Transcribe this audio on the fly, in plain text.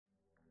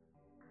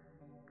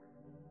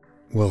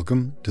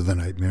Welcome to the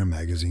Nightmare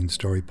Magazine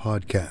Story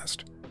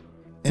Podcast.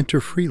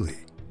 Enter freely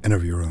and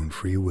of your own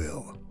free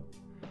will.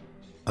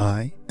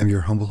 I am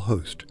your humble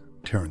host,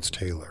 Terrence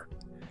Taylor,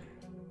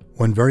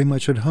 one very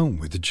much at home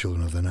with the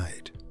children of the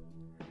night.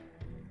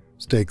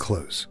 Stay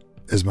close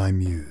as my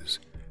muse,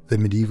 the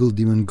medieval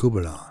demon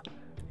Gobelin,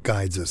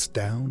 guides us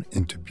down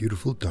into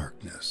beautiful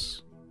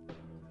darkness.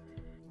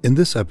 In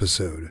this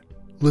episode,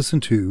 listen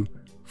to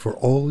For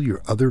All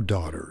Your Other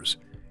Daughters,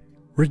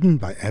 written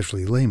by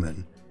Ashley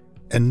Lehman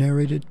and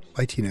narrated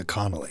by Tina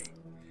Connolly.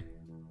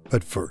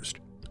 But first,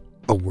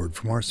 a word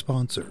from our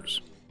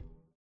sponsors.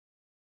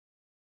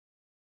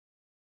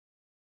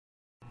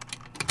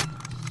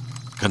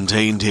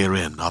 Contained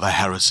herein are the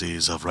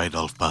heresies of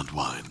Radolf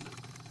Burntwine,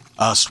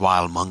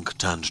 erstwhile monk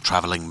turned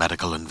traveling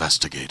medical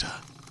investigator.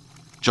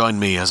 Join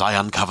me as I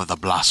uncover the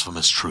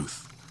blasphemous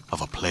truth of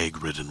a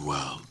plague-ridden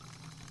world,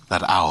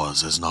 that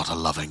ours is not a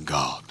loving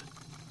God,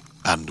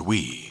 and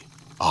we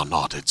are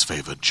not its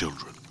favored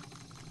children.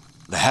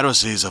 The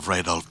Heresies of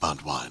Radolf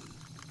Burntwine,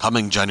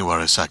 coming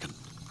January 2nd,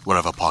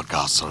 wherever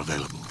podcasts are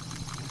available.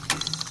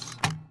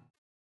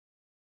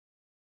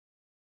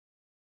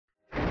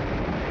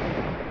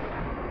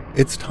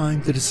 It's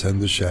time to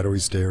descend the shadowy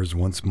stairs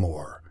once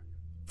more,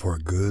 for a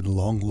good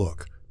long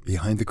look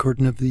behind the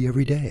curtain of the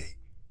everyday,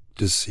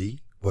 to see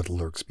what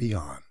lurks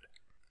beyond.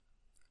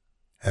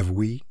 Have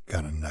we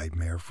got a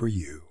nightmare for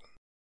you?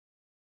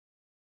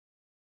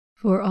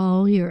 For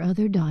All Your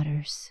Other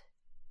Daughters,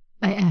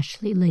 by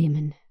Ashley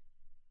Lehman.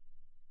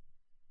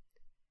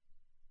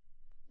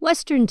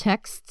 Western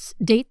texts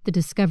date the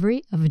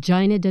discovery of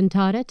vagina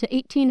dentata to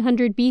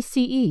 1800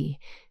 BCE,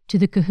 to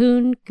the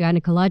Kahun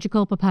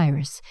Gynecological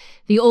Papyrus,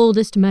 the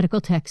oldest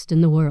medical text in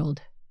the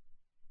world.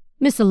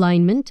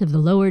 Misalignment of the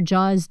lower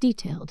jaw is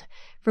detailed,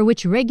 for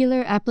which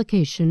regular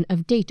application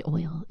of date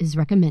oil is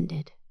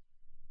recommended.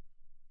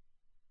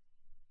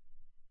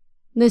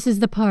 This is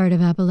the part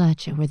of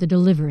Appalachia where the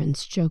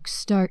deliverance jokes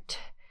start,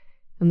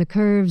 and the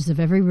curves of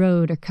every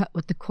road are cut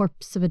with the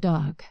corpse of a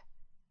dog.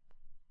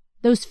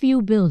 Those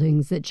few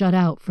buildings that jut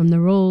out from the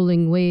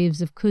rolling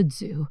waves of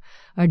kudzu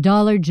are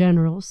Dollar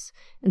Generals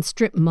and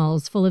strip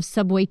malls full of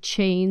subway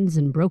chains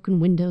and broken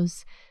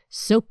windows,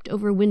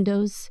 soaped-over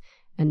windows,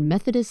 and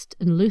Methodist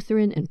and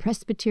Lutheran and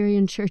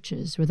Presbyterian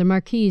churches where the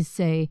marquees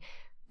say,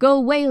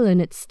 "Go whalin'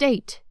 at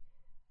state,"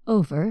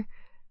 over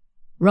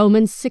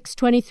Romans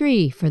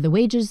 6:23, for the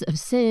wages of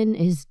sin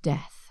is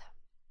death.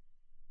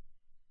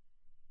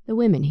 The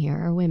women here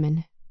are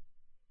women.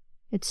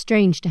 It's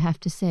strange to have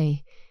to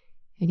say,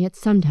 and yet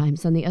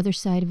sometimes on the other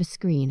side of a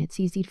screen it's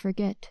easy to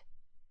forget.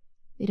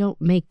 They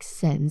don't make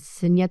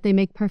sense, and yet they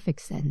make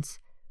perfect sense,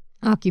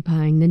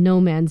 occupying the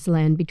no-man's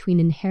land between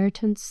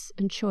inheritance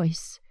and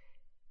choice,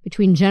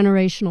 between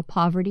generational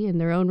poverty and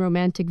their own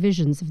romantic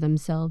visions of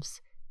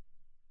themselves.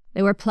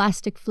 They wear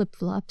plastic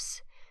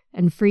flip-flops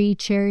and free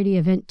charity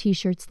event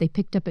T-shirts they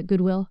picked up at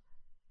Goodwill,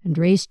 and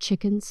raise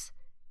chickens,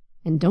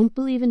 and don't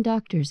believe in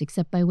doctors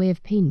except by way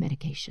of pain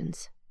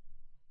medications.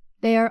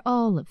 They are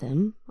all of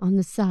them, on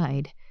the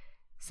side,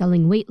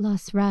 selling weight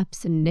loss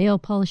wraps and nail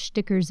polish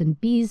stickers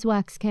and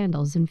beeswax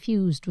candles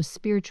infused with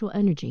spiritual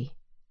energy.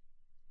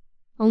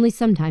 Only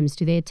sometimes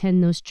do they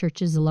attend those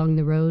churches along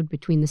the road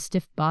between the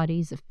stiff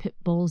bodies of pit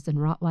bulls and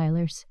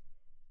Rottweilers.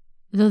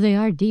 Though they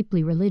are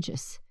deeply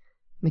religious,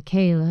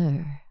 Michaela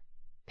or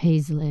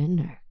Paislin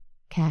or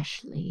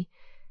Cashley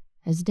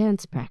has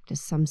dance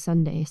practice some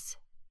Sundays.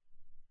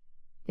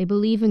 They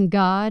believe in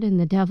God and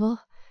the devil,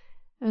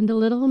 and a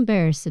little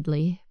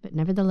embarrassedly, but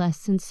nevertheless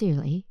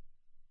sincerely,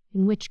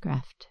 in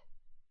witchcraft.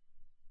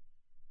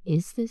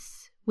 Is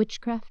this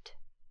witchcraft?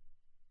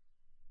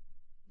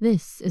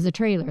 This is a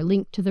trailer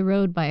linked to the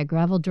road by a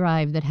gravel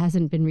drive that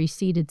hasn't been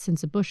reseeded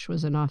since a Bush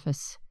was in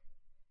office.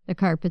 The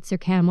carpets are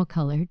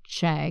camel-colored,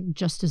 shag,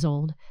 just as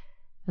old,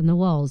 and the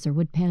walls are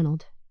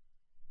wood-paneled.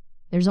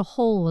 There's a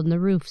hole in the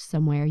roof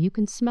somewhere. You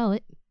can smell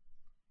it.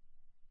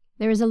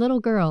 There is a little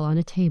girl on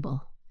a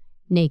table,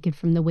 naked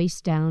from the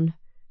waist down,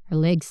 her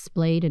legs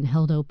splayed and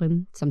held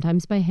open,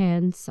 sometimes by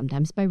hands,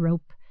 sometimes by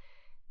rope,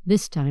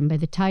 this time by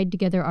the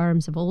tied-together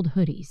arms of old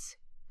hoodies.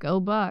 Go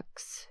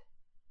Bucks!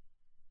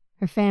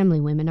 Her family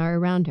women are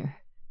around her,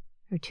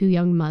 her too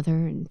young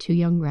mother and too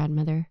young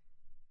grandmother,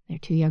 their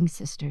two young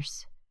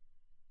sisters.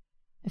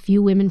 A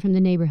few women from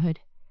the neighborhood,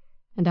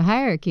 and a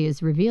hierarchy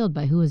is revealed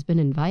by who has been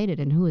invited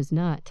and who is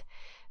not,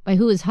 by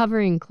who is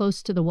hovering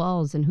close to the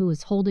walls and who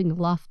is holding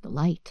aloft the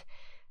light,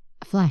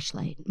 a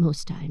flashlight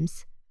most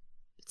times.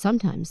 But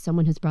sometimes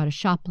someone has brought a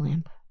shop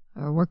lamp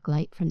or a work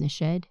light from the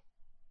shed.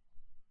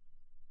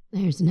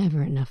 There's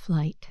never enough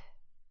light.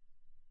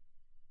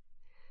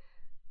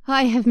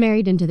 I have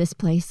married into this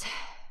place,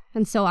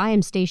 and so I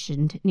am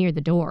stationed near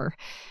the door,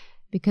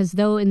 because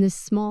though in this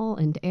small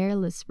and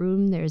airless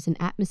room there is an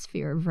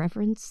atmosphere of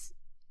reverence,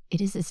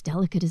 it is as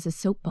delicate as a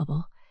soap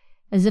bubble,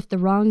 as if the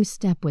wrong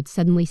step would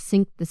suddenly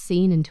sink the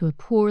scene into a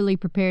poorly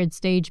prepared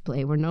stage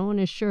play where no one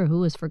is sure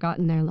who has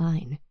forgotten their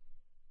line.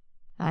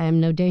 I am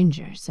no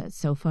danger, says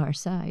so far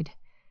side.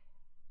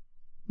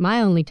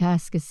 My only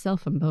task is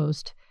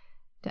self-imposed,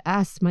 to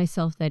ask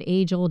myself that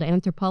age-old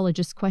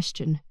anthropologist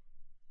question.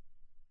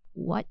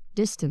 What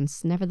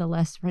distance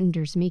nevertheless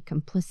renders me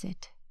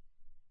complicit?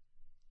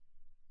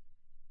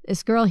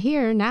 This girl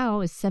here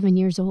now is 7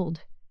 years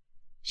old.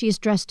 She is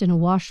dressed in a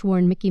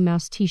wash-worn Mickey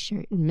Mouse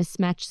t-shirt and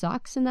mismatched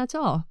socks, and that's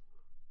all.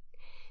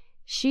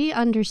 She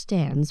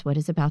understands what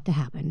is about to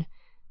happen,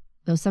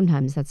 though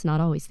sometimes that's not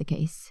always the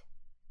case.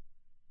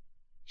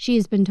 She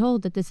has been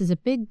told that this is a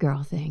big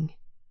girl thing.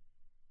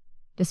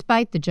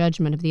 Despite the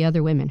judgment of the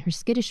other women, her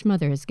skittish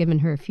mother has given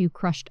her a few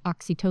crushed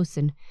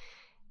oxytocin,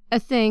 a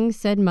thing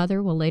said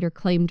mother will later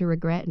claim to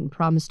regret and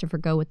promise to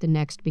forgo at the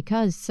next,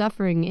 because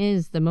suffering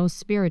is the most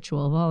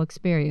spiritual of all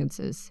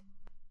experiences.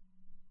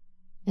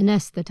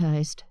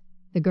 Anesthetized,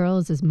 the girl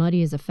is as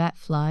muddy as a fat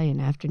fly in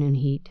afternoon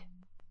heat.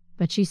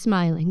 But she's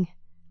smiling,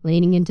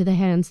 leaning into the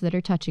hands that are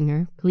touching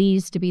her,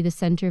 pleased to be the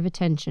center of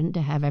attention,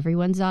 to have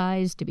everyone's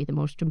eyes, to be the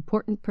most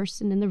important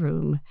person in the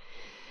room.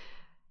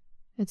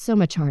 It's so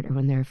much harder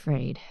when they're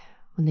afraid,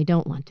 when they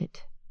don't want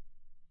it.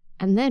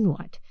 And then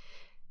what?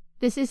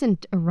 This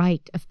isn't a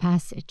rite of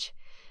passage.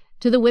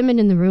 To the women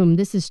in the room,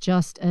 this is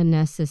just a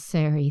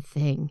necessary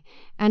thing.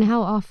 And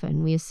how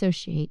often we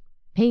associate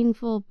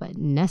painful but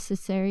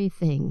necessary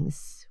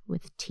things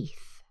with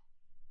teeth.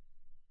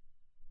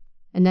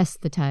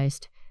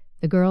 Anesthetized,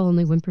 the girl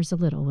only whimpers a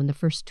little when the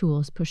first tool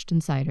is pushed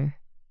inside her.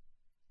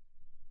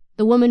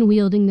 The woman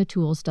wielding the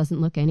tools doesn't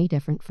look any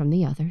different from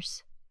the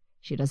others.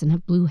 She doesn't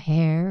have blue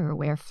hair or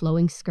wear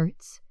flowing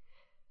skirts.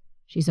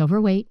 She's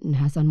overweight and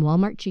has on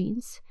Walmart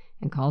jeans,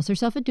 and calls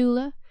herself a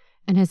doula,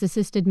 and has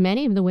assisted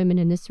many of the women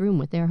in this room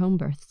with their home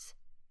births.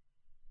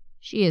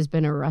 She has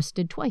been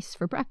arrested twice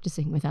for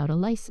practicing without a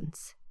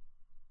license.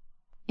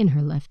 In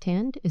her left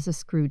hand is a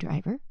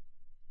screwdriver.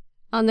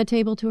 On the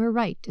table to her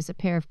right is a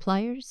pair of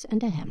pliers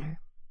and a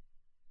hammer.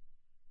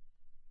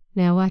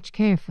 "Now watch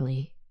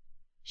carefully,"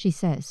 she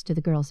says to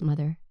the girl's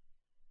mother,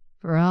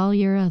 "for all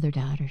your other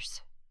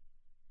daughters."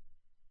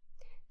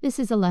 This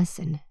is a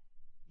lesson,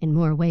 in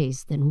more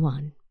ways than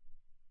one.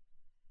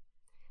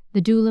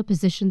 The doula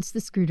positions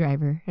the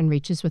screwdriver and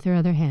reaches with her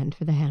other hand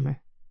for the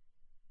hammer.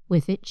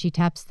 With it, she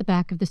taps the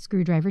back of the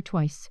screwdriver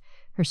twice,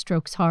 her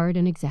strokes hard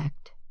and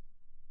exact.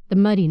 The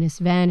muddiness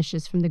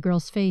vanishes from the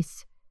girl's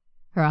face.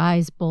 Her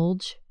eyes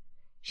bulge.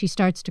 She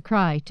starts to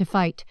cry, to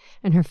fight,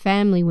 and her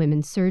family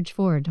women surge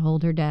forward to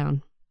hold her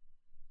down.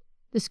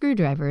 The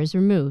screwdriver is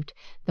removed,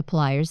 the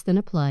pliers then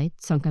applied,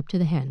 sunk up to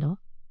the handle.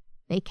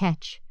 They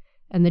catch,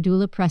 and the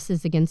doula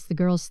presses against the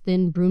girl's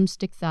thin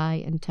broomstick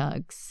thigh and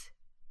tugs.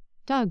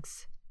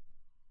 Tugs.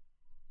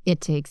 It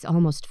takes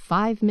almost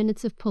 5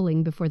 minutes of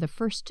pulling before the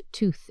first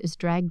tooth is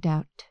dragged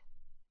out.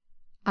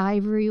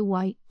 Ivory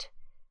white,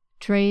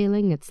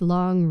 trailing its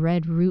long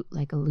red root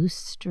like a loose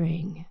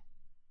string.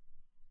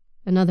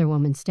 Another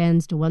woman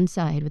stands to one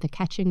side with a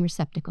catching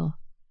receptacle,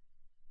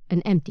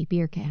 an empty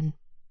beer can.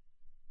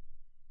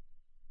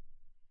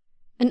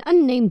 An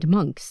unnamed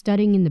monk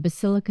studying in the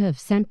Basilica of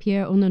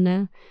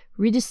Saint-Pierre-aux-Nonains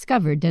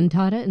rediscovered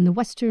dentata in the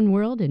Western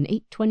world in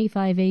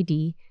 825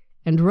 AD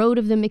and wrote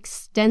of them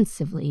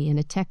extensively in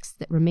a text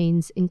that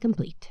remains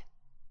incomplete.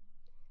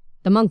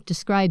 The monk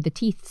described the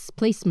teeth's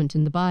placement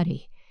in the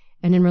body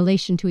and in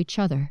relation to each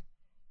other,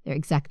 their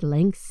exact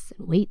lengths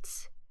and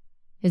weights.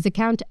 His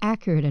account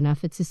accurate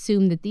enough, it's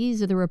assumed that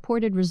these are the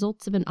reported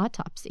results of an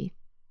autopsy.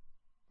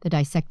 The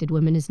dissected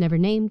woman is never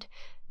named,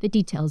 the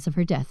details of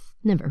her death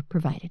never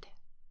provided.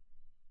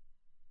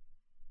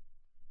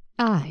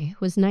 I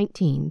was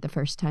 19 the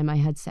first time I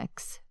had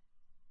sex.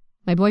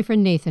 My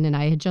boyfriend Nathan and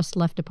I had just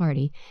left a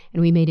party,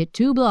 and we made it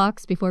 2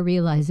 blocks before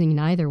realizing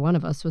neither one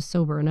of us was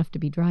sober enough to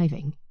be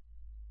driving.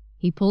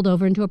 He pulled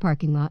over into a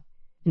parking lot,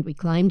 and we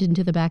climbed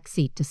into the back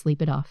seat to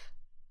sleep it off.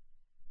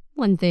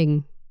 One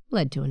thing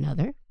led to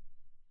another.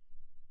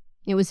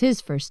 It was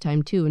his first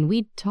time, too, and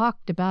we'd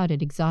talked about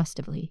it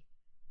exhaustively.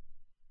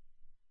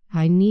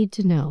 "I need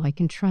to know I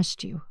can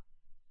trust you,"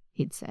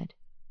 he'd said.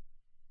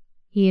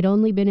 He had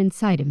only been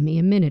inside of me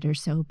a minute or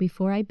so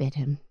before I bit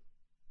him.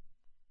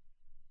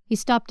 He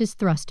stopped his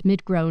thrust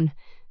mid-groan,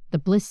 the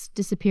bliss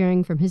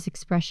disappearing from his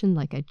expression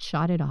like I'd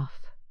shot it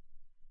off.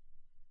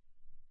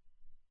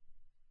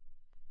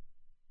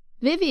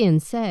 Vivian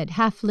said,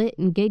 half-lit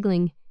and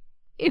giggling,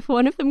 "If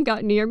one of them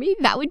got near me,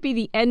 that would be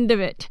the end of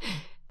it.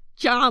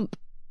 Jump!"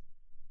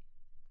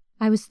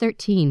 I was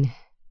 13,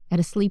 at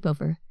a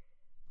sleepover.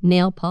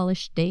 Nail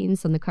polish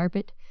stains on the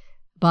carpet,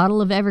 a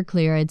bottle of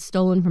Everclear I'd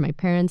stolen from my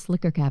parents'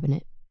 liquor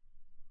cabinet.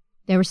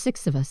 There were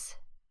 6 of us,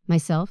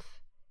 myself,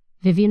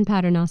 Vivian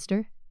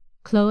Paternoster,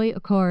 Chloe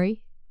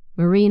Okori,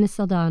 Marina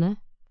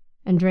Saldana,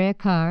 Andrea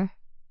Carr,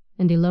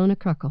 and Ilona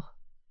Kruckle.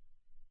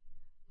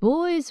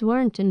 Boys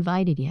weren't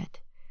invited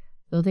yet,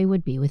 though they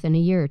would be within a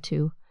year or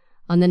two,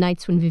 on the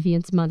nights when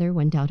Vivian's mother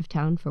went out of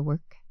town for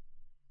work.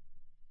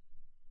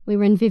 We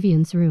were in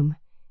Vivian's room.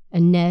 A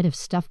net of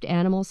stuffed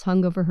animals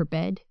hung over her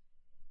bed.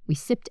 We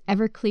sipped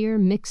Everclear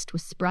mixed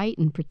with Sprite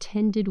and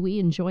pretended we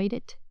enjoyed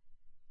it.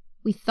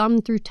 We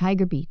thumbed through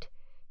Tiger Beat,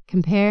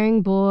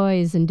 comparing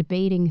boys and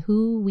debating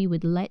who we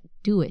would let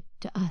do it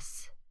to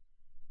us.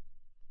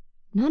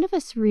 None of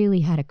us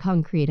really had a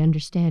concrete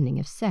understanding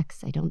of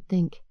sex, I don't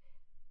think.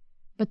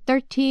 But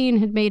 13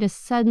 had made us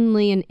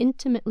suddenly and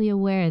intimately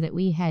aware that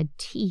we had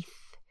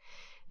teeth,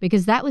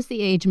 because that was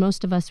the age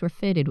most of us were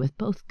fitted with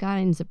both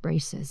kinds of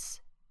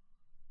braces.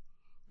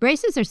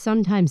 Braces are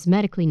sometimes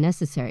medically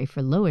necessary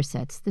for lower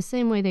sets, the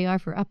same way they are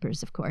for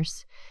uppers, of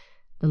course.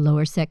 The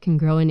lower set can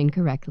grow in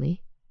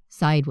incorrectly,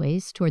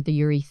 sideways toward the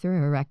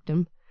urethra or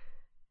rectum,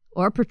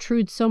 or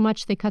protrude so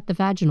much they cut the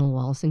vaginal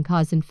walls and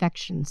cause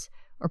infections,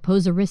 or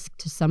pose a risk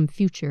to some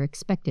future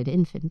expected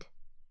infant.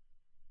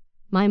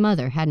 My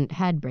mother hadn't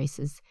had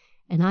braces,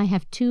 and I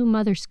have 2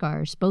 mother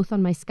scars, both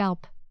on my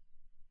scalp.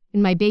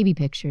 In my baby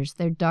pictures,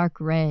 they're dark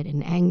red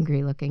and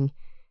angry-looking,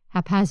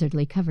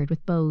 haphazardly covered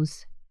with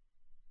bows.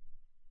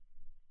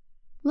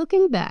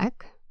 Looking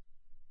back,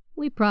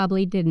 we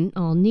probably didn't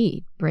all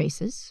need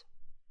braces.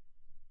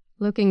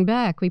 Looking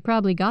back, we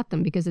probably got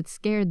them because it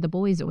scared the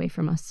boys away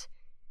from us.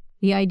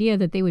 The idea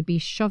that they would be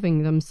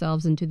shoving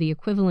themselves into the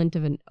equivalent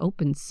of an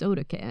open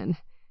soda can.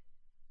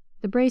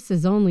 The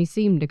braces only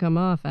seemed to come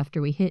off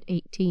after we hit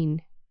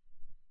 18.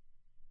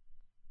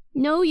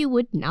 "No, you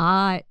would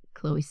not,"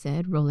 Chloe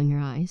said, rolling her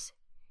eyes.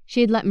 She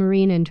had let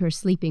Marina into her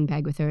sleeping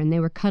bag with her, and they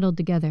were cuddled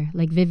together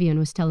like Vivian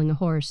was telling a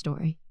horror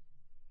story.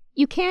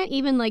 "You can't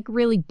even,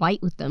 really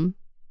bite with them."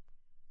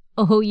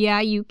 "Oh,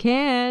 yeah, you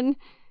can."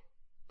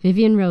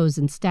 Vivian rose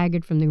and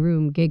staggered from the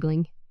room,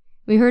 giggling.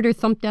 We heard her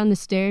thump down the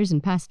stairs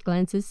and passed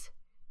glances.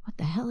 What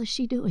the hell is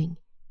she doing?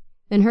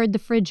 Then heard the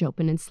fridge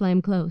open and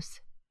slam close.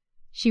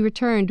 She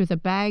returned with a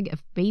bag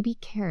of baby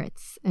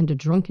carrots and a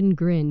drunken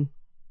grin.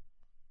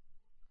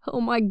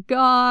 "Oh my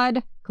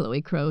God,"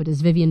 Chloe crowed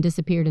as Vivian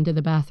disappeared into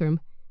the bathroom.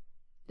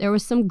 There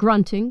was some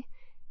grunting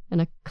and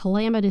a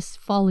calamitous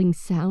falling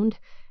sound.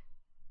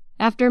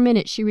 After a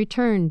minute, she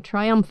returned,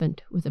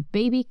 triumphant, with a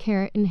baby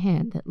carrot in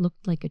hand that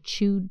looked like a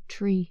chewed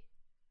tree.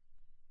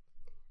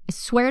 "I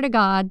swear to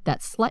God,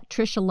 that slut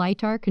Trisha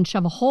Lightar can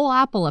shove a whole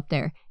apple up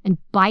there and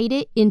bite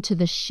it into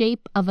the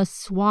shape of a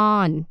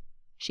swan,"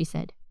 she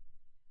said.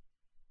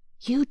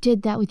 "You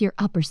did that with your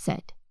upper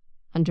set,"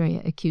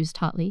 Andrea accused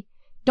hotly.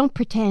 "Don't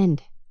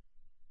pretend."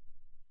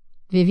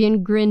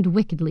 Vivian grinned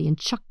wickedly and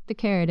chucked the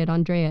carrot at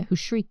Andrea, who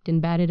shrieked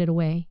and batted it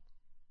away.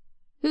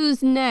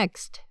 "Who's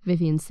next?"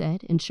 Vivian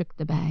said, and shook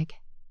the bag.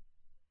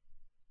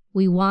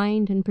 We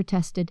whined and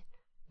protested,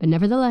 but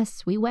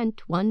nevertheless we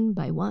went one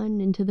by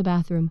one into the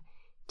bathroom,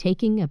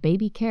 taking a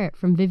baby carrot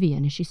from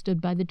Vivian as she stood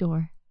by the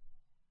door.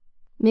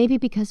 Maybe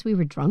because we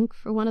were drunk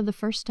for one of the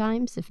first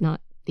times, if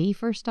not the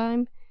first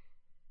time.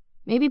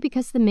 Maybe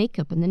because the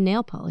makeup and the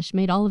nail polish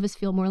made all of us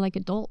feel more like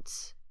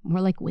adults,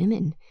 more like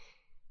women,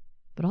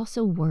 but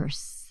also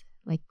worse,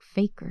 like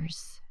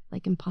fakers,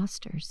 like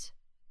imposters.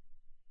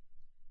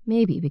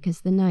 Maybe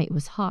because the night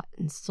was hot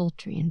and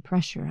sultry and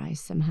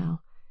pressurized somehow.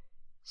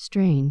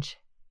 Strange.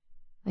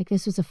 Like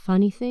this was a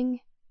funny thing,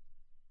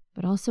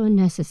 but also a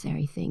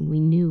necessary thing we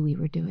knew we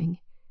were doing.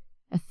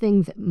 A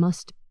thing that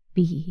must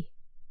be.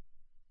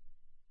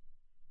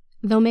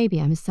 Though maybe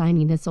I'm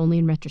assigning this only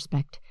in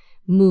retrospect,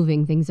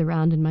 moving things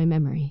around in my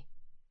memory.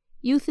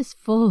 Youth is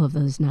full of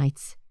those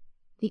nights.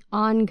 The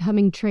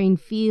oncoming train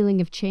feeling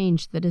of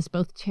change that is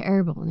both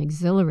terrible and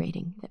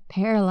exhilarating, that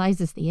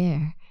paralyzes the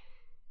air.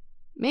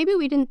 Maybe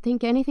we didn't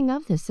think anything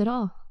of this at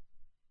all.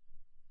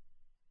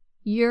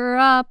 "You're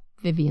up,"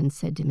 Vivian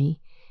said to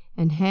me,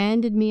 and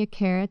handed me a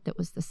carrot that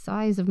was the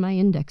size of my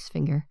index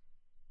finger,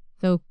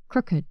 though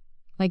crooked,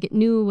 like it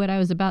knew what I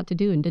was about to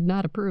do and did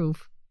not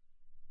approve.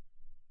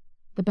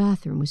 The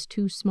bathroom was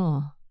too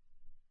small.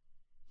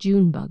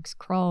 June bugs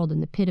crawled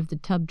in the pit of the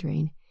tub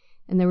drain,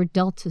 and there were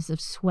deltas of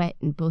sweat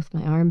in both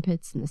my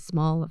armpits and the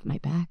small of my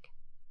back.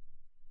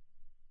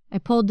 I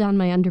pulled down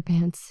my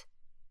underpants.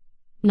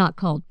 Not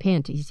called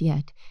panties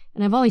yet,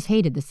 and I've always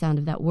hated the sound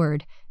of that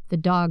word, the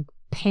dog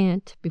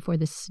pant before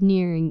the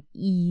sneering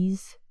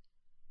ease.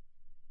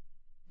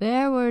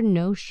 There were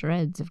no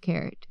shreds of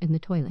carrot in the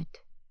toilet,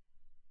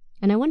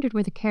 and I wondered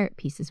where the carrot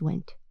pieces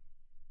went.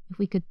 If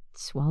we could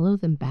swallow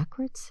them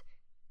backwards?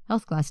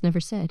 Health class never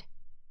said.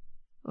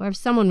 Or if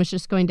someone was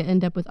just going to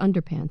end up with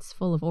underpants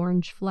full of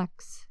orange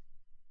flecks.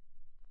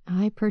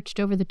 I perched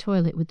over the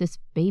toilet with this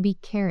baby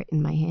carrot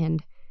in my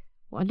hand,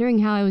 wondering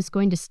how I was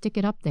going to stick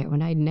it up there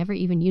when I had never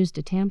even used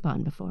a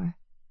tampon before.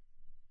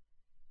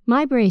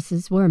 My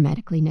braces were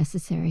medically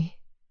necessary.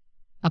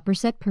 Upper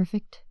set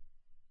perfect.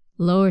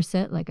 Lower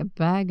set like a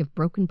bag of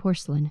broken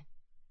porcelain.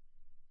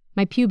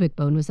 My pubic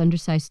bone was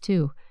undersized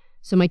too,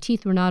 so my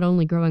teeth were not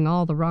only growing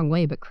all the wrong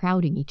way but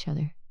crowding each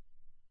other.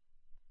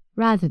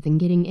 Rather than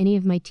getting any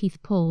of my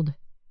teeth pulled,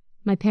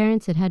 my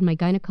parents had had my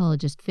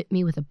gynecologist fit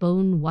me with a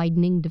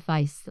bone-widening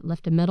device that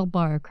left a metal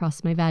bar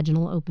across my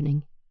vaginal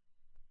opening.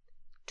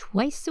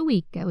 Twice a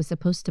week I was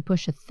supposed to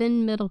push a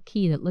thin metal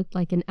key that looked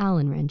like an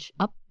Allen wrench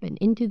up and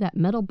into that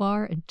metal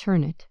bar and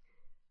turn it,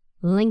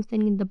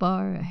 lengthening the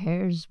bar a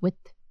hair's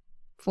width,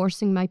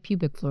 forcing my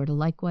pubic floor to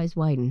likewise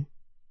widen.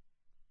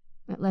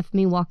 That left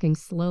me walking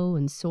slow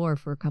and sore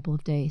for a couple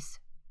of days.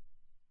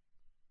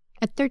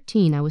 At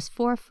 13, I was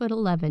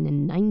 4'11"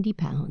 and 90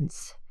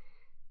 pounds.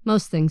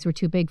 Most things were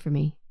too big for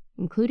me,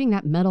 including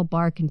that metal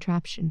bar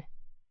contraption.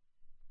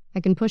 I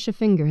can push a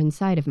finger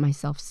inside of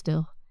myself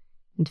still,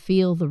 and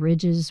feel the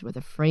ridges where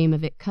the frame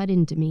of it cut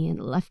into me and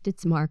left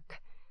its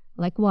mark,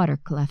 like water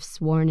clefts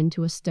worn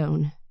into a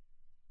stone.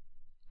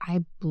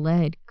 I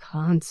bled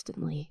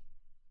constantly.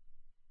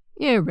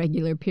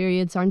 Irregular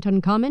periods aren't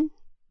uncommon,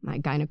 my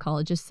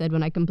gynecologist said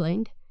when I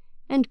complained,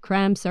 and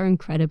cramps are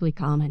incredibly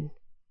common.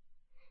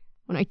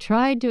 When I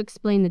tried to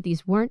explain that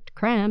these weren't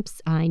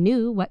cramps, I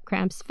knew what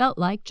cramps felt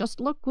like. Just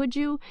look, would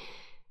you?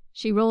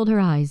 She rolled her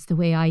eyes the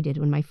way I did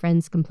when my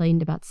friends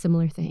complained about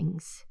similar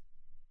things.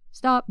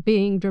 Stop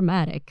being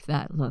dramatic,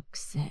 that look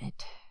said.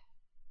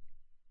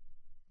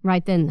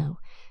 Right then, though,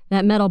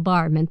 that metal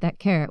bar meant that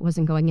carrot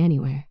wasn't going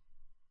anywhere.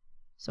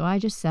 So I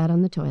just sat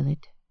on the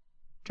toilet,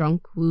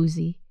 drunk,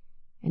 woozy,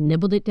 and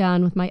nibbled it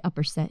down with my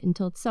upper set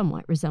until it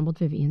somewhat resembled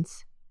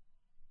Vivian's.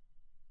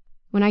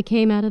 When I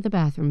came out of the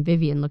bathroom,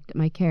 Vivian looked at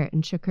my carrot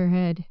and shook her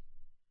head.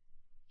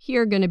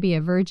 "You're going to be a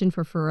virgin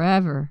for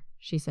forever,"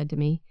 she said to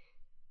me,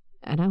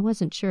 and I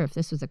wasn't sure if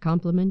this was a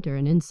compliment or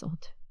an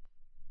insult.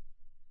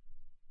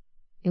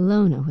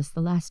 Ilona was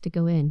the last to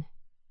go in.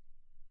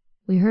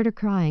 We heard her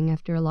crying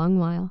after a long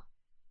while.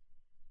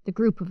 The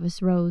group of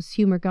us rose,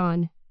 humor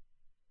gone.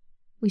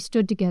 We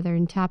stood together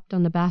and tapped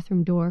on the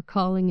bathroom door,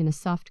 calling in a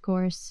soft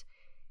chorus,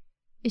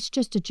 "It's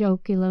just a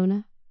joke,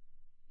 Ilona.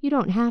 You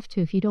don't have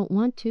to if you don't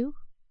want to.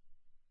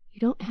 You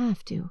don't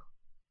have to."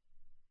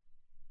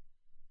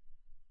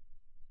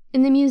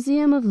 In the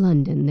Museum of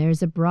London,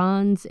 there's a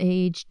Bronze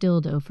Age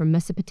dildo from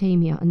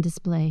Mesopotamia on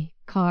display,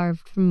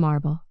 carved from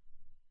marble.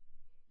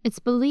 It's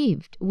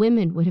believed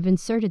women would have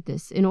inserted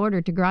this in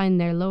order to grind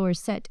their lower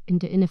set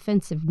into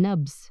inoffensive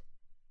nubs.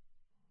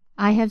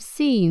 I have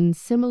seen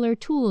similar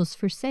tools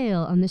for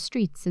sale on the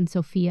streets in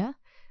Sofia,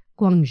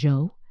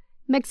 Guangzhou,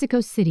 Mexico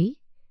City,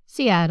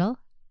 Seattle,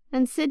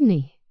 and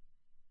Sydney.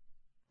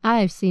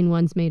 I've seen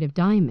ones made of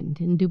diamond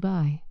in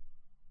Dubai.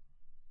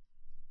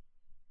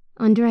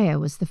 Andrea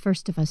was the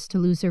first of us to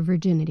lose her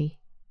virginity.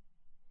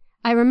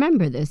 I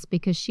remember this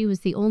because she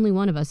was the only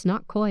one of us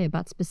not coy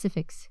about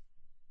specifics.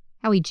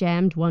 How he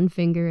jammed one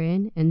finger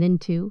in and then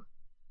two.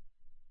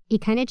 He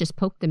kind of just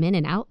poked them in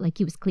and out like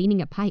he was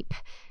cleaning a pipe.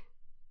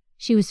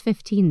 She was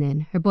 15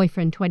 then, her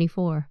boyfriend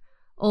 24,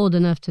 old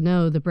enough to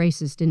know the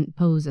braces didn't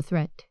pose a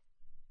threat.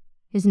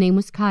 His name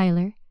was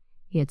Kyler.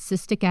 He had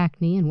cystic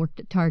acne and worked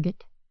at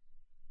Target.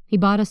 He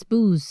bought us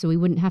booze so we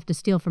wouldn't have to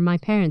steal from my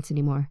parents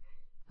anymore,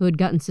 who had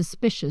gotten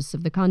suspicious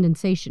of the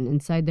condensation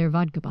inside their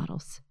vodka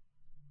bottles.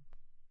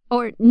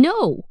 "Or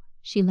no!"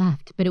 She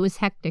laughed, but it was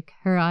hectic,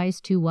 her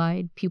eyes too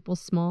wide, pupils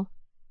small,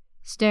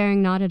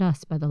 staring not at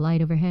us by the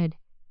light overhead.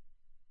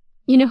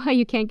 "You know how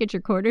you can't get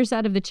your quarters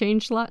out of the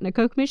change slot in a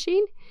Coke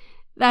machine?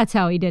 That's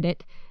how he did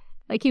it.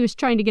 Like he was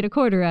trying to get a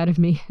quarter out of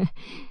me.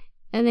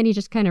 And then he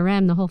just kind of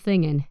rammed the whole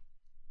thing in."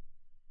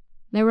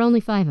 There were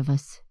only 5 of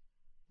us.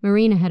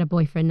 Marina had a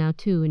boyfriend now,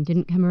 too, and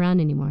didn't come around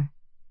anymore.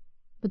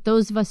 But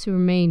those of us who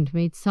remained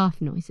made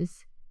soft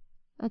noises.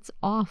 That's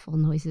awful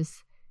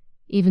noises,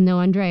 even though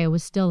Andrea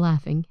was still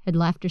laughing, had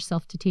laughed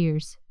herself to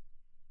tears.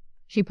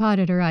 She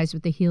potted her eyes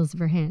with the heels of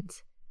her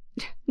hands.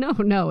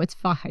 No, it's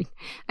fine.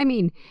 I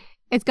mean,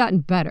 it's gotten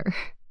better."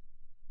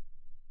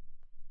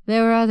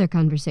 There were other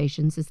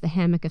conversations as the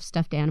hammock of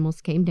stuffed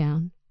animals came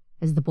down,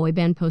 as the boy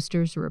band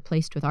posters were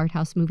replaced with art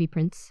house movie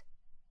prints.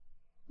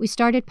 We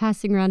started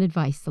passing around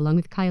advice along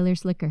with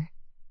Kyler's liquor,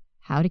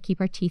 how to keep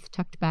our teeth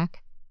tucked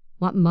back,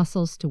 what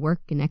muscles to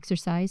work and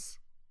exercise.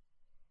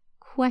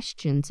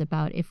 Questions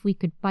about if we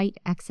could bite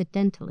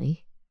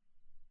accidentally.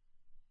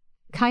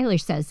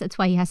 "Kyler says that's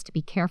why he has to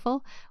be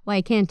careful, why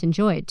he can't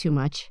enjoy it too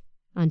much,"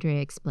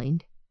 Andrea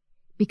explained.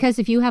 "Because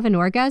if you have an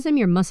orgasm,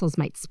 your muscles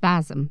might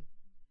spasm."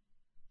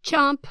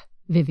 "Chomp!"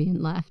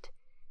 Vivian laughed,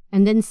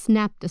 and then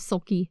snapped a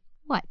sulky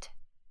 "what?"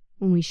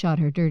 when we shot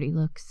her dirty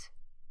looks.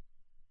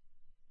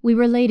 We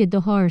related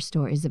the horror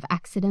stories of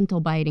accidental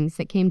bitings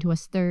that came to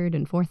us third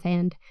and fourth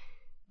hand,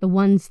 the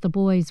ones the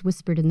boys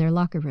whispered in their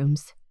locker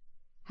rooms.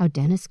 How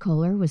Dennis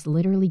Kohler was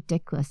literally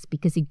dickless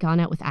because he'd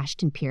gone out with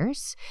Ashton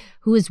Pierce,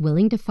 who was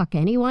willing to fuck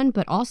anyone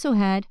but also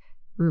had,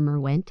 rumor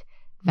went,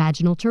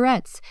 vaginal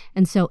Tourette's,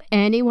 and so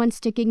anyone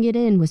sticking it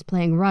in was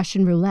playing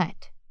Russian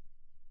roulette.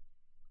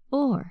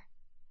 Or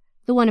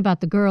the one about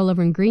the girl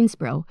over in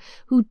Greensboro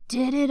who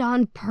did it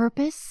on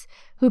purpose,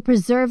 who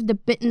preserved the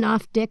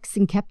bitten-off dicks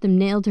and kept them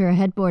nailed to her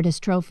headboard as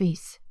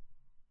trophies.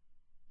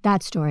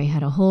 That story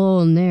had a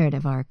whole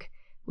narrative arc,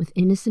 with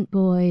innocent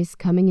boys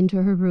coming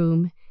into her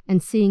room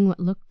and seeing what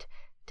looked,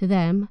 to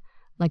them,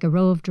 like a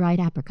row of dried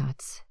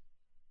apricots.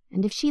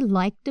 And if she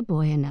liked a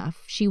boy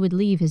enough, she would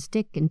leave his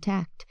dick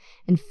intact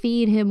and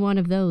feed him one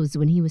of those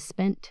when he was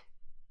spent.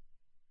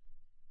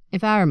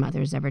 If our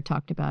mothers ever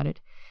talked about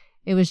it,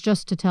 it was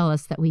just to tell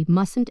us that we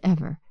mustn't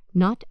ever,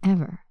 not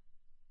ever.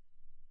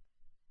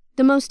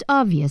 The most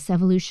obvious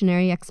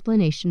evolutionary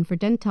explanation for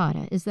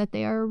dentata is that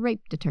they are a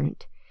rape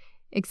deterrent,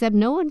 except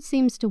no one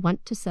seems to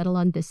want to settle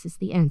on this as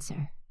the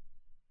answer.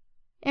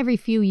 Every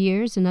few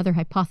years, another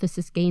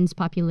hypothesis gains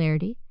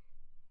popularity.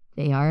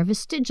 They are a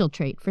vestigial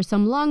trait for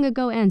some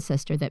long-ago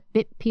ancestor that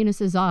bit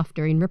penises off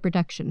during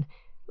reproduction,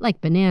 like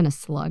banana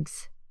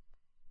slugs.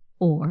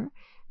 Or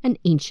an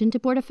ancient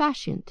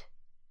abortifacient.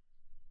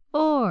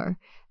 Or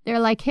they're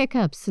like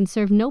hiccups and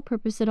serve no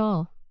purpose at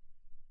all.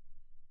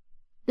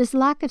 This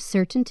lack of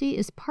certainty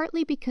is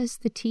partly because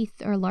the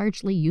teeth are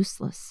largely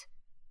useless.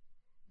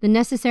 The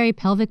necessary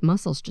pelvic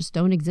muscles just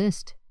don't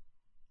exist.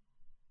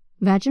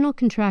 Vaginal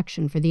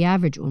contraction for the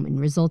average woman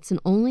results in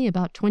only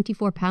about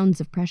 24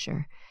 pounds of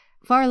pressure,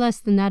 far less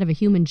than that of a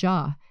human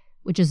jaw,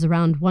 which is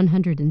around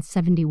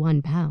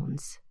 171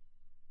 pounds.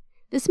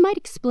 This might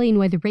explain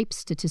why the rape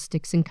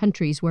statistics in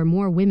countries where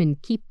more women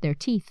keep their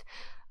teeth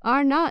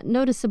are not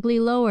noticeably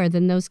lower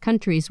than those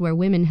countries where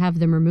women have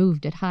them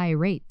removed at high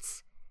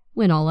rates,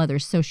 when all other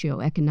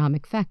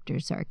socio-economic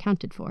factors are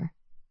accounted for.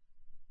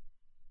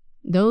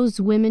 Those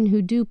women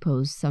who do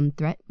pose some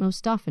threat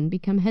most often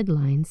become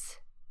headlines.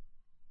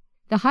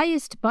 The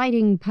highest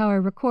biting power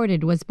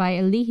recorded was by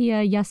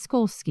Elihia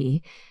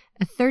Jaskolski,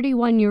 a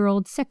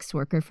 31-year-old sex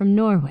worker from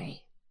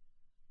Norway.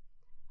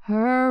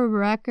 Her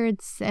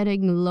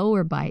record-setting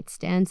lower bite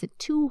stands at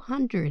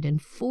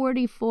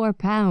 244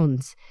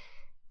 pounds,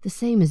 the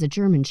same as a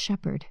German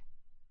shepherd.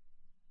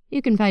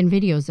 You can find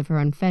videos of her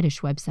on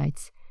fetish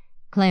websites,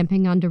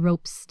 clamping onto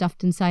ropes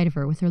stuffed inside of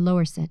her with her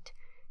lower set,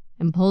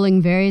 and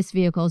pulling various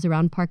vehicles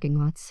around parking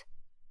lots,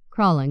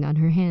 crawling on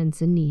her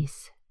hands and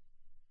knees.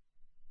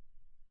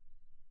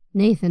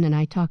 Nathan and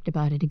I talked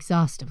about it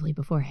exhaustively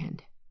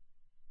beforehand.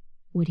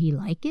 Would he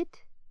like it?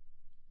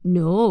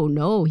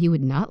 No, he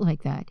would not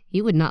like that.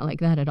 He would not like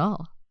that at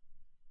all.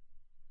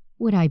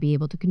 Would I be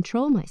able to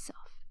control myself?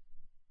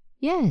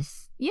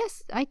 Yes,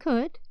 I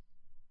could.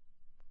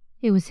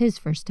 It was his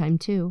first time,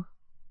 too.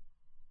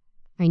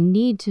 I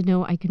need to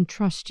know I can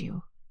trust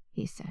you,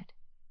 he said.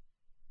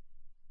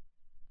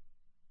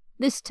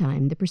 This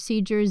time the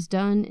procedure is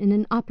done in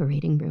an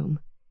operating room,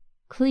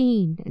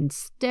 clean and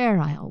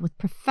sterile with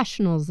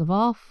professionals of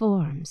all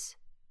forms.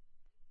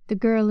 The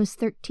girl is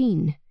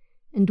 13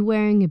 and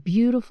wearing a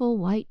beautiful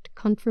white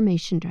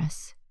confirmation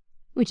dress,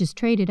 which is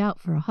traded out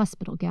for a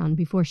hospital gown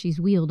before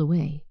she's wheeled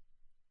away.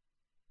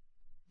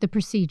 The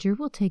procedure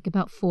will take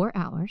about 4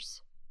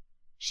 hours.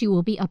 She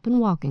will be up and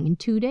walking in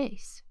 2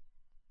 days.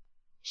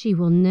 She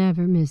will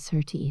never miss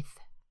her teeth.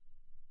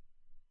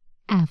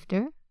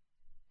 After,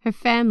 her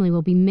family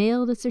will be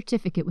mailed a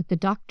certificate with the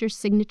doctor's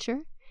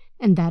signature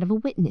and that of a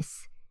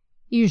witness,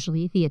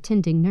 usually the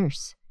attending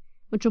nurse,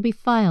 which will be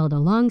filed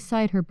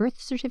alongside her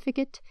birth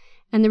certificate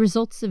and the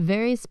results of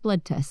various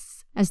blood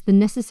tests as the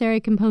necessary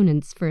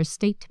components for a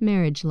state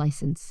marriage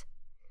license,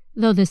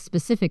 though this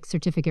specific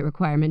certificate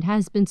requirement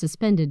has been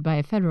suspended by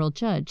a federal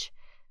judge,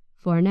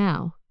 for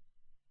now.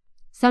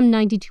 Some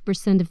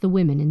 92% of the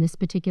women in this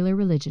particular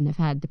religion have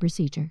had the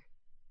procedure.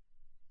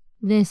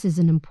 This is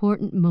an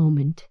important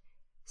moment,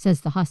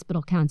 says the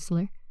hospital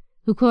counselor,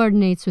 who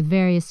coordinates with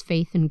various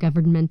faith and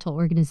governmental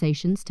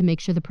organizations to make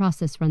sure the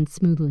process runs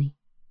smoothly.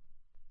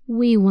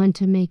 We want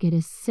to make it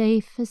as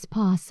safe as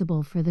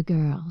possible for the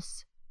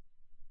girls.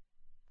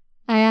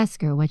 I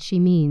ask her what she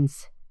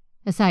means,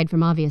 aside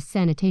from obvious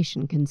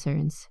sanitation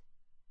concerns.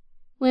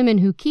 Women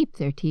who keep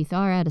their teeth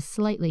are at a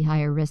slightly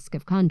higher risk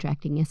of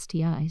contracting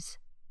STIs.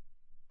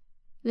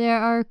 There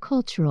are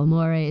cultural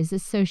mores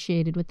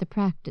associated with the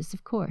practice,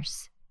 of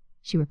course,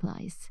 she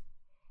replies,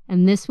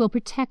 and this will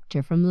protect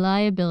her from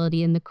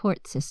liability in the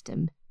court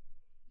system.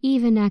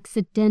 Even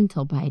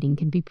accidental biting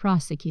can be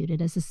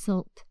prosecuted as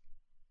assault.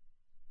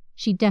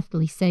 She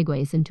deftly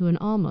segues into an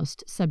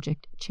almost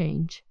subject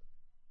change.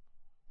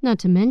 Not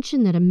to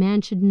mention that a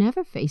man should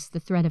never face the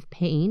threat of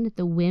pain at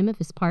the whim of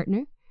his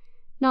partner,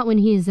 not when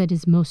he is at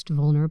his most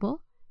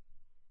vulnerable.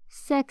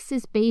 Sex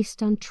is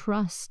based on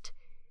trust.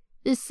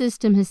 This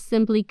system has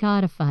simply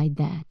codified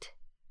that.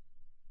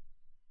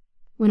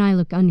 When I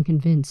look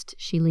unconvinced,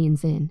 she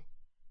leans in.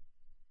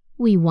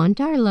 We want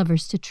our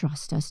lovers to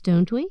trust us,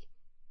 don't we?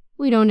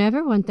 We don't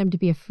ever want them to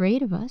be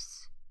afraid of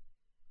us.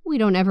 We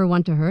don't ever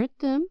want to hurt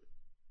them.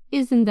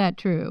 Isn't that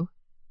true?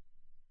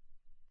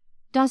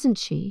 Doesn't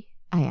she,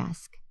 I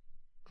ask,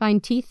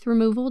 find teeth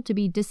removal to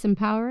be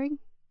disempowering?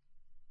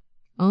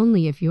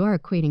 Only if you're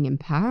equating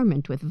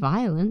empowerment with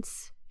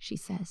violence, she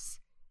says,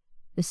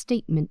 the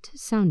statement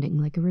sounding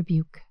like a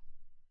rebuke.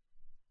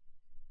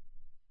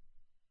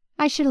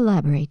 I should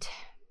elaborate.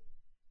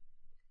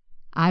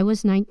 I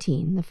was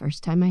 19 the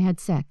first time I had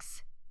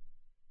sex.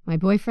 My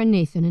boyfriend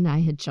Nathan and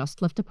I had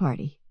just left a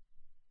party.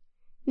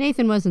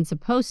 Nathan wasn't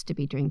supposed to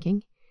be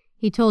drinking.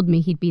 He told me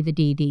he'd be the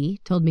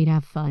DD, told me to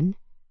have fun.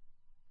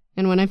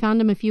 And when I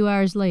found him a few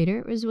hours later,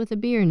 it was with a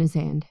beer in his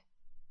hand.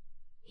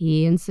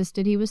 He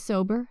insisted he was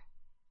sober.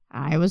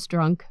 I was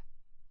drunk.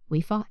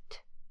 We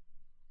fought.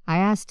 I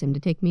asked him to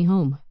take me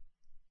home.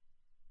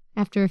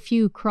 After a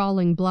few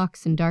crawling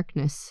blocks in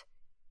darkness,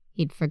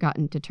 he'd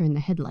forgotten to turn the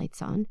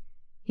headlights on,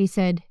 he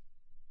said,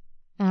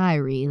 I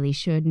really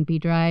shouldn't be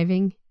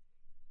driving.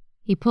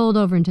 He pulled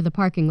over into the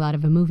parking lot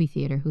of a movie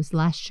theater whose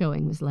last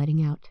showing was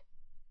letting out.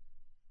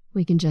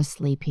 We can just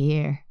sleep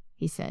here,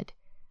 he said,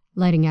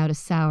 letting out a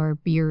sour,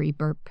 beery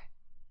burp.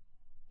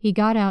 He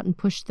got out and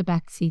pushed the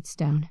back seats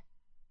down.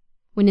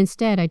 When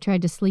instead I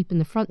tried to sleep in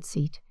the front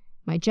seat,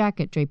 my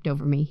jacket draped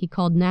over me, he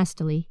called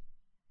nastily,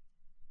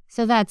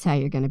 "So that's how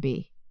you're going to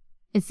be.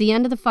 It's the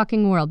end of the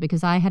fucking world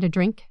because I had a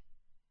drink?"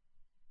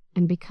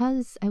 And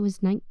because I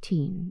was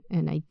 19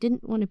 and I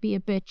didn't want to be a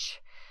bitch,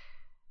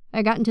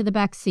 I got into the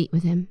back seat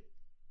with him.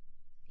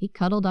 He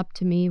cuddled up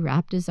to me,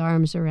 wrapped his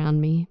arms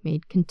around me,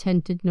 made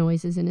contented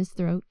noises in his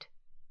throat.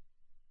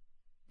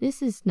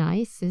 This is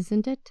nice,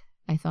 isn't it?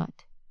 I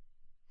thought.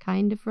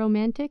 Kind of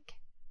romantic?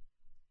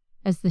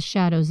 As the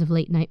shadows of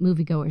late-night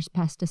moviegoers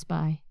passed us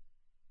by.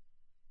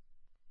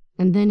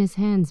 And then his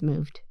hands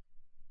moved.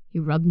 He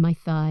rubbed my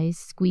thighs,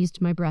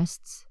 squeezed my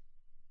breasts,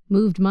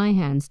 moved my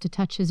hands to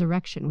touch his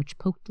erection, which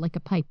poked like a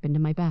pipe into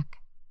my back.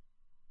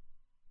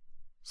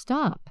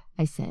 "Stop,"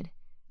 I said,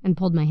 and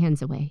pulled my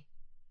hands away.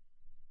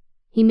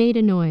 He made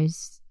a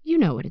noise. You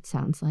know what it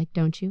sounds like,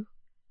 don't you?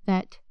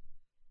 That,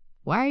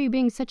 "Why are you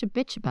being such a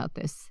bitch about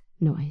this?"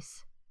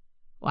 noise.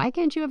 Why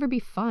can't you ever be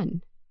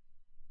fun?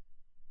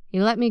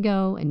 He let me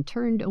go and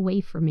turned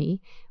away from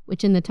me,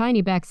 which in the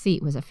tiny back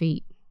seat was a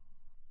feat.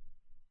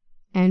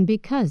 And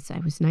because I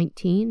was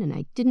 19 and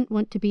I didn't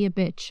want to be a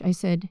bitch, I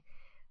said,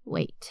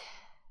 "Wait.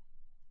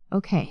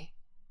 Okay,"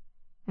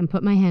 and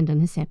put my hand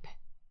on his hip.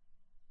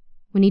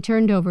 When he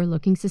turned over,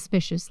 looking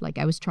suspicious, like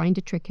I was trying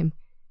to trick him,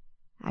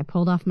 I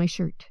pulled off my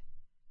shirt.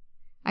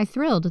 I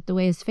thrilled at the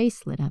way his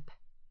face lit up.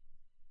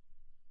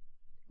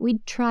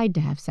 We'd tried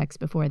to have sex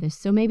before this,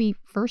 so maybe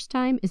first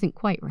time isn't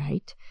quite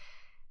right.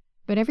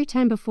 But every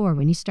time before,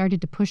 when he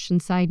started to push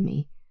inside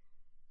me,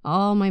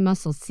 all my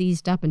muscles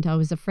seized up until I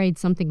was afraid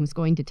something was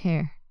going to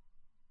tear.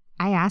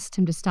 I asked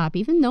him to stop,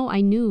 even though I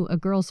knew a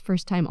girl's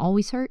first time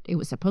always hurt, it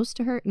was supposed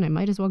to hurt, and I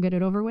might as well get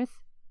it over with.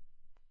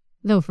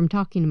 Though from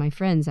talking to my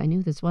friends, I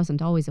knew this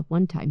wasn't always a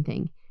one-time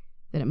thing,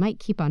 that it might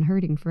keep on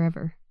hurting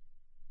forever.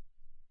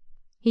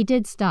 He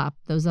did stop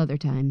those other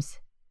times,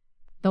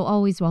 though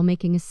always while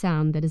making a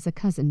sound that is a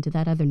cousin to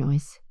that other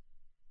noise.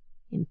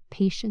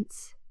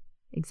 Impatience,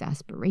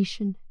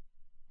 exasperation,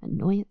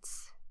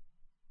 annoyance.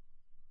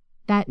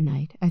 That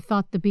night, I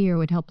thought the beer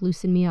would help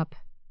loosen me up.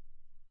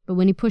 But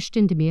when he pushed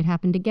into me, it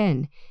happened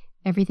again,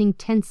 everything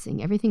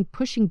tensing, everything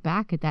pushing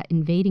back at that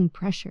invading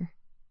pressure.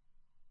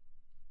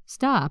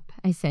 "Stop,"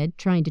 I said,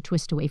 trying to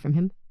twist away from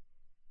him.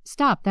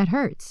 "Stop, that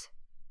hurts."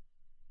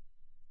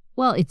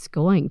 "Well, it's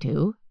going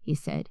to," he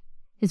said.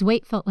 His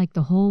weight felt like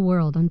the whole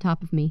world on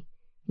top of me,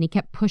 and he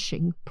kept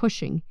pushing,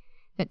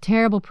 that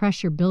terrible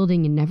pressure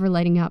building and never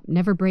letting up,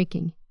 never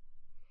breaking.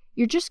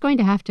 "You're just going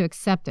to have to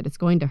accept that it's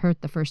going to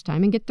hurt the first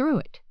time and get through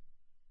it."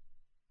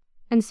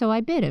 And so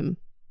I bit him,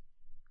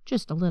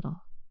 just a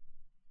little.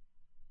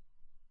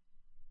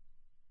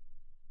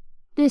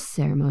 This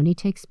ceremony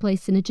takes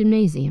place in a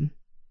gymnasium,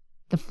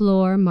 the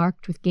floor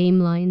marked with game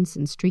lines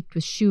and streaked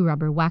with shoe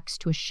rubber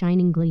waxed to a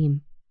shining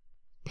gleam.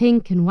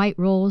 Pink and white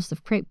rolls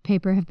of crepe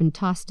paper have been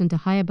tossed into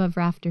high above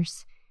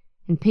rafters,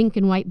 and pink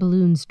and white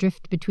balloons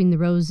drift between the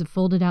rows of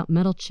folded-out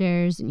metal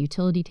chairs and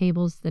utility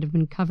tables that have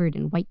been covered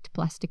in white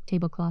plastic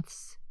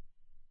tablecloths.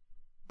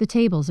 The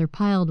tables are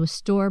piled with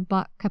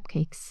store-bought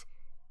cupcakes,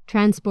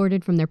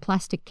 transported from their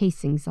plastic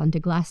casings onto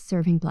glass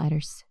serving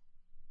platters.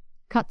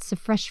 Cuts of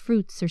fresh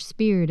fruits are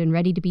speared and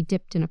ready to be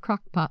dipped in a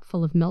crock-pot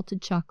full of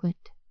melted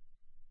chocolate.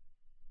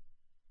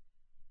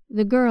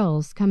 The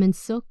girls come in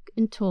silk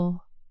and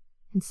tulle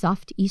and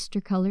soft Easter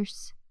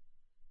colors,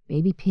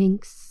 baby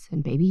pinks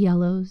and baby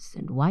yellows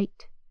and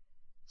white,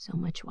 so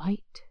much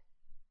white.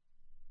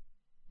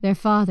 Their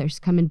fathers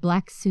come in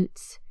black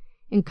suits,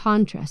 in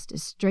contrast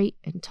as straight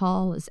and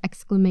tall as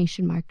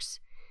exclamation marks,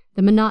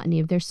 the monotony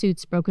of their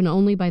suits broken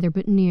only by their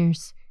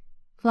boutonnieres,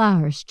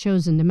 flowers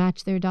chosen to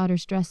match their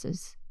daughters'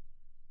 dresses,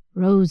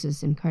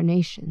 roses and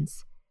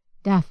carnations,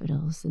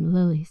 daffodils and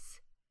lilies.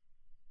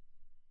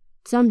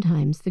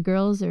 Sometimes the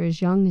girls are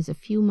as young as a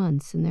few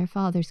months and their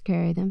fathers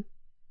carry them.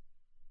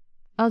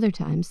 Other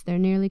times they're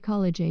nearly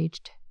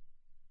college-aged.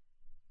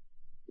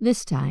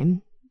 This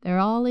time, they're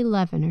all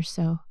 11 or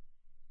so,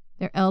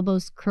 their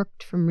elbows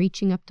crooked from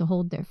reaching up to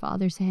hold their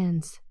father's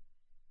hands.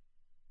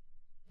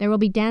 There will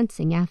be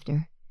dancing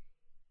after,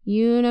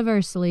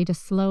 universally to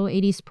slow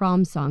 80s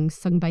prom songs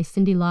sung by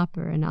Cyndi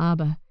Lauper and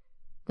ABBA,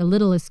 the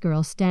littlest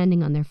girl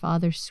standing on their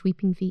father's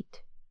sweeping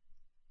feet.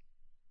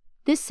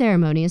 This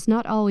ceremony is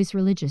not always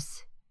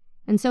religious,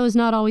 and so is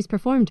not always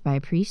performed by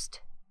a priest.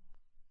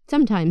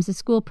 Sometimes a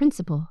school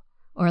principal,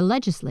 or a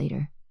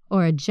legislator,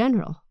 or a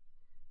general,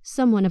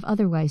 someone of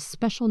otherwise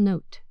special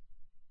note.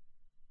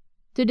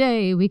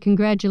 "Today we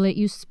congratulate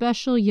you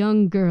special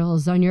young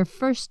girls on your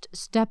first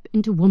step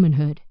into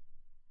womanhood,"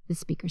 the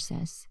speaker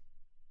says.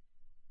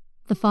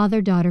 The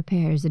father-daughter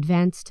pairs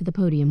advance to the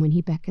podium when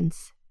he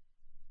beckons.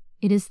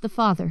 It is the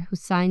father who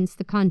signs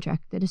the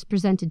contract that is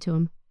presented to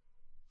him,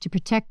 to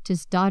protect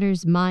his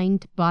daughter's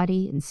mind,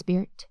 body, and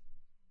spirit,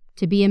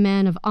 to be a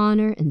man of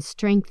honor and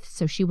strength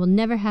so she will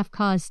never have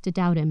cause to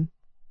doubt him.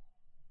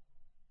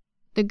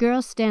 The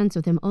girl stands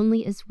with him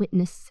only as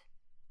witness,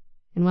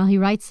 and while he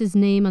writes his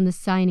name on the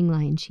signing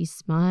line, she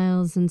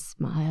smiles and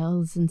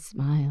smiles and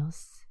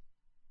smiles.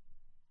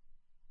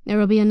 There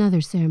will be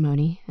another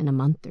ceremony in a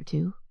month or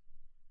two.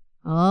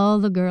 All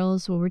the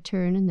girls will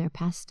return in their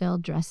pastel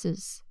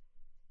dresses,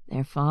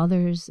 their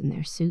fathers and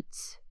their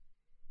suits.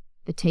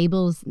 The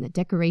tables and the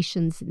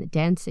decorations and the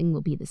dancing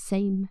will be the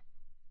same.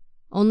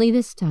 Only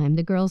this time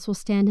the girls will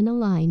stand in a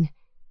line,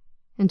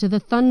 and to the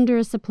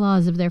thunderous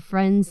applause of their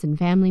friends and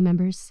family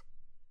members,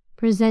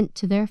 present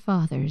to their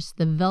fathers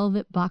the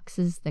velvet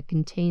boxes that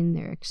contain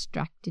their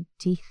extracted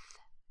teeth.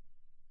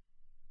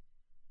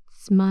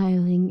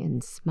 Smiling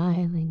and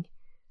smiling,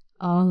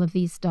 all of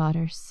these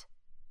daughters,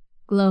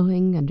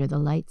 glowing under the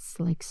lights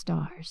like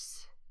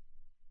stars.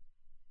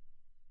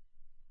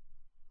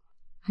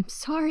 "I'm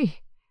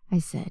sorry," I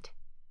said.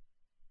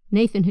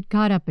 Nathan had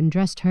got up and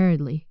dressed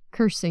hurriedly,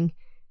 cursing,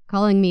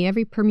 calling me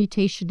every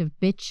permutation of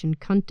bitch and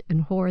cunt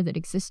and whore that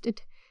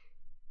existed.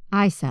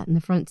 I sat in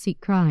the front seat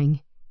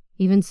crying,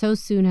 even so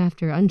soon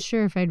after,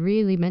 unsure if I'd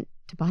really meant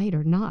to bite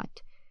or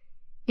not,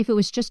 if it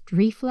was just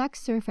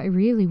reflex or if I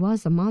really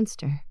was a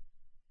monster.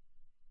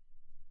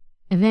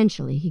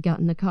 Eventually he got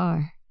in the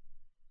car.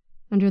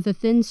 Under the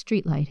thin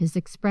streetlight his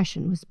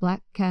expression was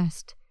black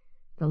cast,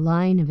 the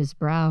line of his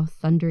brow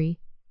thundery,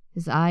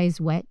 his eyes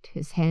wet,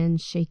 his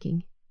hands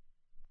shaking.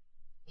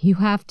 "You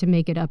have to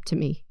make it up to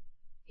me,"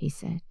 he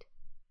said.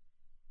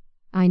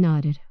 I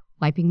nodded,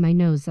 wiping my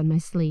nose on my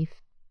sleeve.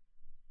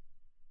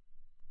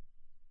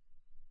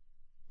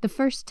 The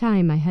first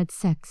time I had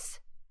sex,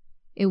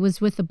 it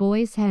was with a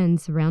boy's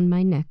hands around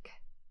my neck,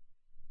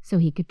 so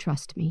he could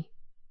trust me.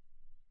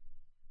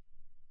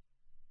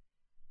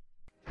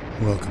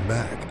 Welcome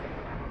back.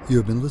 You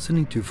have been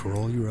listening to For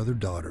All Your Other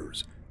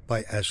Daughters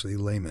by Ashley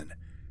Lehman,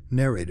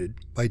 narrated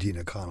by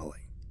Tina Connolly.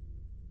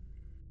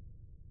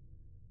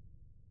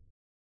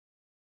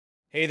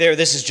 Hey there,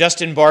 this is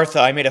Justin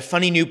Bartha. I made a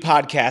funny new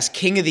podcast,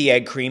 King of the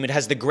Egg Cream. It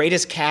has the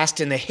greatest cast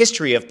in the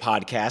history of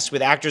podcasts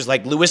with actors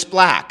like Louis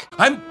Black.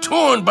 I'm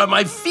torn by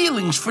my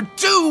feelings for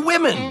two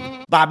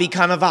women. Bobby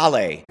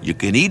Cannavale. You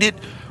can eat it,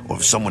 or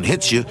if someone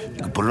hits you,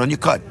 you can put it on your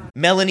cut.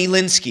 Melanie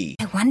Linsky.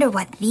 I wonder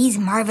what these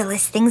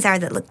marvelous things are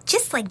that look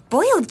just like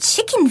boiled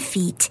chicken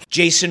feet.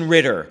 Jason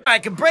Ritter. I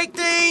can break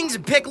things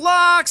and pick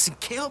locks and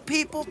kill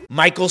people.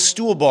 Michael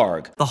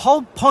Stuhlbarg. The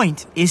whole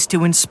point is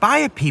to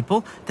inspire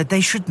people that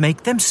they should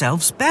make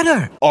themselves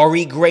better.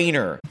 Ari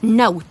Grainer.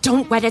 No,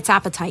 don't whet its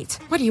appetite.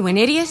 What are you, an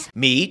idiot?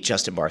 Me,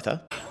 Justin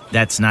Bartha.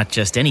 That's not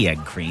just any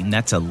egg cream,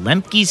 that's a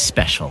Lemke's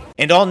special.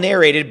 And all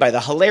narrated by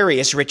the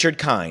hilarious Richard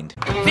Kind.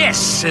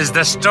 This is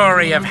the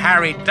story of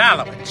Harry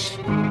Dalowitz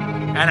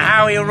and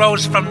how he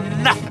rose from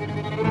nothing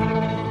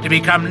to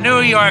become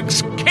New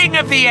York's King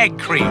of the Egg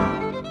Cream.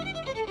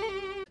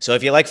 So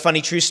if you like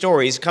funny true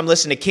stories, come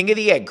listen to King of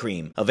the Egg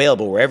Cream,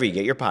 available wherever you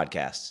get your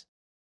podcasts.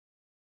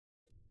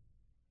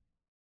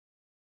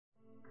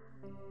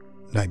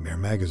 Nightmare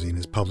Magazine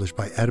is published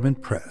by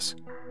Adamant Press.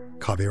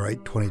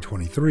 Copyright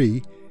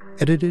 2023,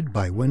 edited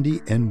by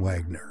Wendy N.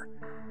 Wagner.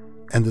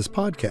 And this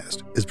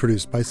podcast is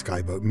produced by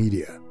Skyboat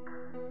Media.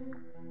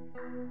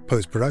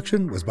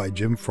 Post-production was by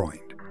Jim Freund.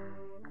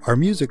 Our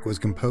music was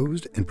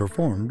composed and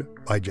performed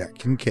by Jack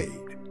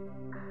Kincaid.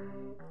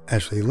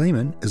 Ashley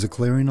Lehman is a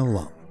Clarion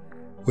alum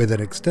with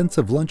an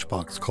extensive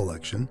lunchbox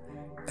collection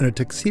and a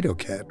tuxedo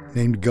cat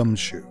named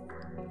Gumshoe.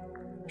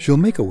 She'll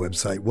make a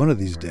website one of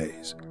these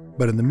days,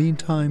 but in the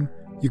meantime,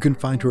 you can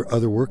find her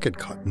other work at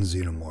Cotton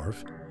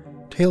Xenomorph,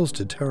 Tales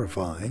to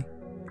Terrify,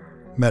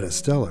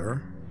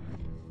 Metastellar,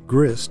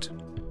 Grist,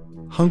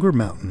 Hunger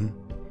Mountain,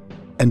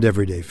 and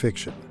Everyday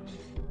Fiction.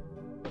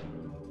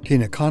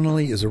 Tina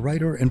Connolly is a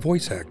writer and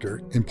voice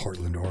actor in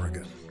Portland,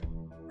 Oregon.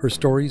 Her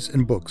stories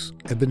and books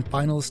have been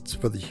finalists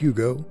for the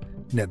Hugo,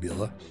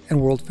 Nebula, and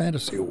World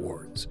Fantasy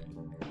Awards.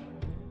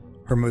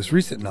 Her most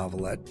recent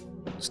novelette,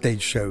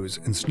 Stage Shows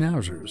and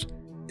Schnauzers,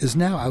 is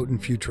now out in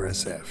Future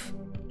SF.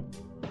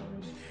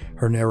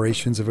 Her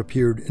narrations have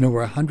appeared in over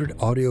 100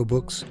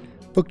 audiobooks,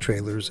 book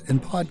trailers,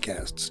 and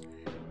podcasts,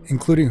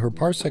 including her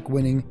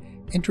Parsec-winning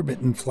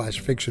intermittent flash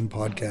fiction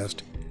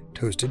podcast,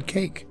 Toasted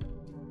Cake.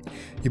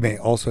 You may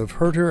also have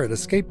heard her at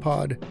Escape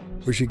Pod,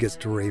 where she gets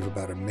to rave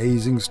about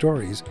amazing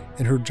stories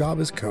in her job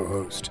as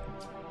co-host.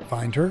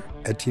 Find her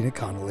at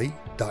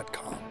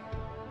tinaconnolly.com.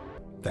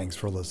 Thanks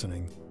for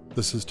listening.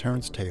 This is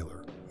Terrence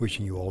Taylor,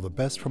 wishing you all the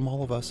best from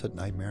all of us at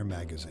Nightmare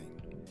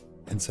Magazine,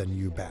 and sending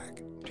you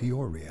back to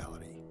your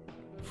reality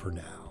for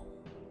now.